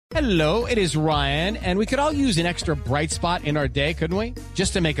Hello, it is Ryan, and we could all use an extra bright spot in our day, couldn't we?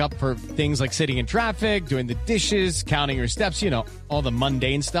 Just to make up for things like sitting in traffic, doing the dishes, counting your steps, all the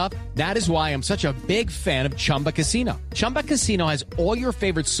mundane stuff. That is why I'm such a big fan of Chumba Casino. Chumba Casino has all your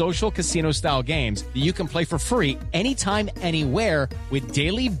favorite social casino-style games that you can play for free anytime, anywhere with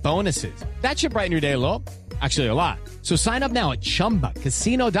daily bonuses. That should brighten your day a little. Actually, a lot. So sign up now at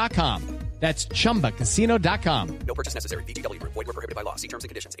ChumbaCasino.com. That's ChumbaCasino.com. No purchase necessary. VGW Group. Void where prohibited by law. See terms and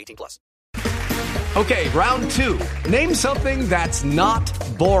conditions. 18+. Okay, round two. Name something that's not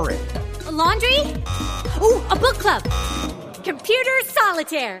boring. A laundry? Ooh, a book club. Computer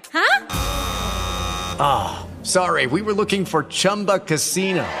solitaire, huh? Ah, sorry. We were looking for Chumba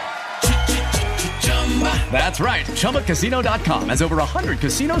Casino. That's right. ChumbaCasino.com has over 100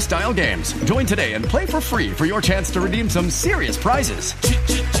 casino-style games. Join today and play for free for your chance to redeem some serious prizes.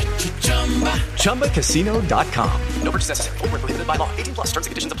 ChumbaCasino.com. No purchase necessary. Void where prohibited by law. 18+. Terms and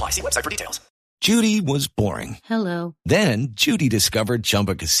conditions apply. See website for details. Judy was boring. Hello. Then Judy discovered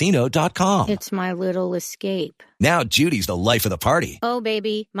ChumbaCasino.com. It's my little escape. Now Judy's the life of the party. Oh,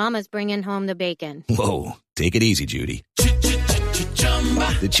 baby, mama's bringing home the bacon. Whoa, take it easy, Judy.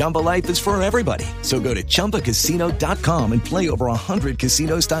 The Chumba life is for everybody. So go to ChumbaCasino.com and play over 100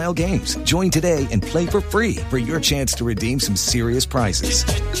 casino-style games. Join today and play for free for your chance to redeem some serious prizes.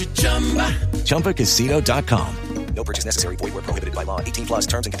 ChumbaCasino.com. No purchase necessary. Void where prohibited by law. 18+.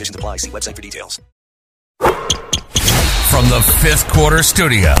 Terms and conditions apply. See website for details. From the Fifth Quarter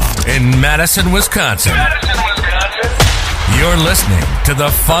Studio in Madison, Wisconsin. You're listening to the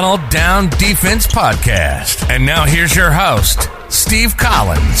Funnel Down Defense Podcast. And now here's your host, Steve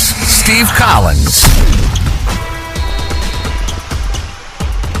Collins. Steve Collins.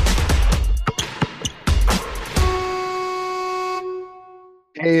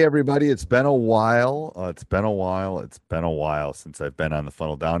 Hey, everybody. It's been a while. It's been a while since I've been on the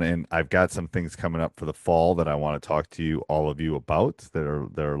Funnel Down. And I've got some things coming up for the fall that I want to talk to you, all of you, about that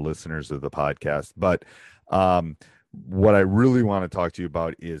are listeners of the podcast. But what I really want to talk to you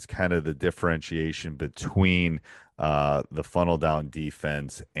about is kind of the differentiation between the funnel down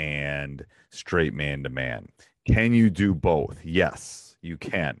defense and straight man-to-man. Can you do both? Yes, you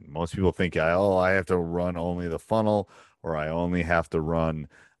can. Most people think, I have to run only the funnel, or I only have to run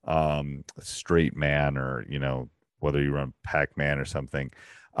straight man, or, whether you run Pac-Man or something.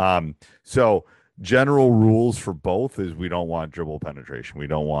 So general rules for both is we don't want dribble penetration. We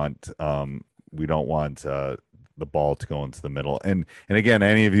don't want the ball to go into the middle. And again,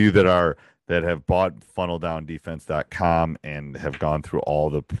 any of you that have bought funneldown.defense.com and have gone through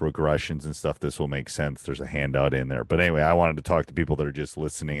all the progressions and stuff, this will make sense. There's a handout in there. But anyway, I wanted to talk to people that are just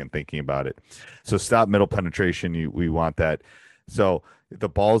listening and thinking about it. So stop middle penetration. We want that. So if the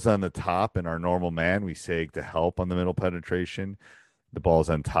ball's on the top in our normal man, we say to help on the middle penetration. The ball's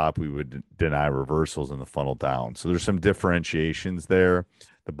on top, we would deny reversals in the funnel down. So there's some differentiations there.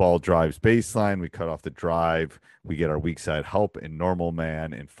 The ball drives baseline, we cut off the drive, we get our weak side help in normal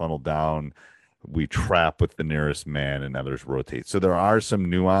man, and funnel down, we trap with the nearest man, and others rotate. So there are some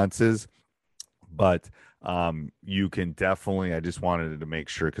nuances, but you can definitely, I just wanted to make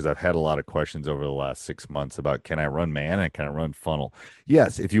sure, because I've had a lot of questions over the last 6 months about, can I run man and can I run funnel?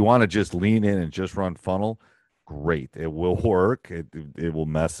 Yes, if you want to just lean in and just run funnel, great. It will work. It will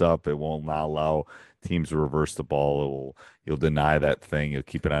mess up. It will not allow teams to reverse the ball. You'll deny that thing. You'll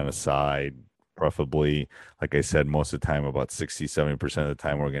keep it on a side, preferably. Like I said, most of the time, about 60-70% of the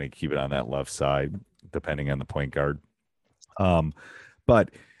time, we're going to keep it on that left side, depending on the point guard.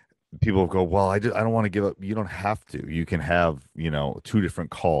 But people go, well, I don't want to give up. You don't have to. You can have, two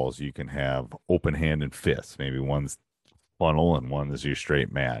different calls. You can have open hand and fist. Maybe one's funnel and one is your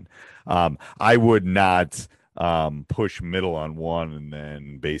straight man. I would not push middle on one and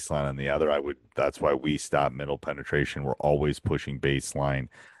then baseline on the other. That's why we stop middle penetration. We're always pushing baseline,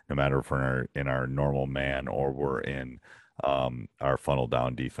 no matter if we're in our normal man or we're in our funnel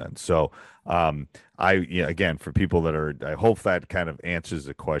down defense. So again, for people that I hope that kind of answers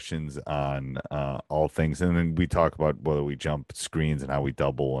the questions on all things. And then we talk about whether we jump screens and how we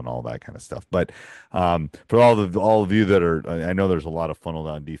double and all that kind of stuff. But for all of you that are, I know there's a lot of funnel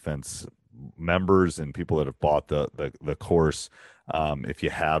down defense members and people that have bought the course. If you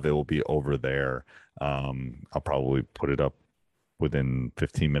have, it will be over there. I'll probably put it up within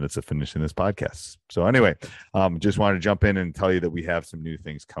 15 minutes of finishing this podcast. So anyway, just wanted to jump in and tell you that we have some new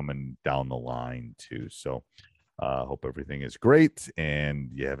things coming down the line too. So hope everything is great and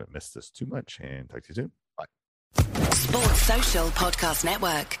you haven't missed us too much, and talk to you soon. Bye. Sports Social Podcast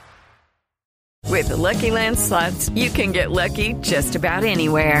Network. With the Lucky Land Slots, you can get lucky just about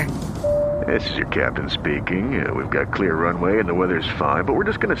anywhere. This is your captain speaking. We've got clear runway and the weather's fine, but we're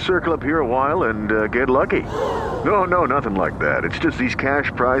just going to circle up here a while and get lucky. No, nothing like that. It's just these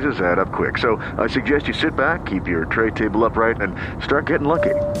cash prizes add up quick. So I suggest you sit back, keep your tray table upright, and start getting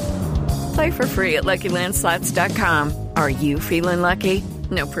lucky. Play for free at LuckyLandSlots.com. Are you feeling lucky?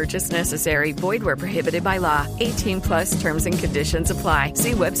 No purchase necessary. Void where prohibited by law. 18+ terms and conditions apply.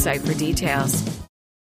 See website for details.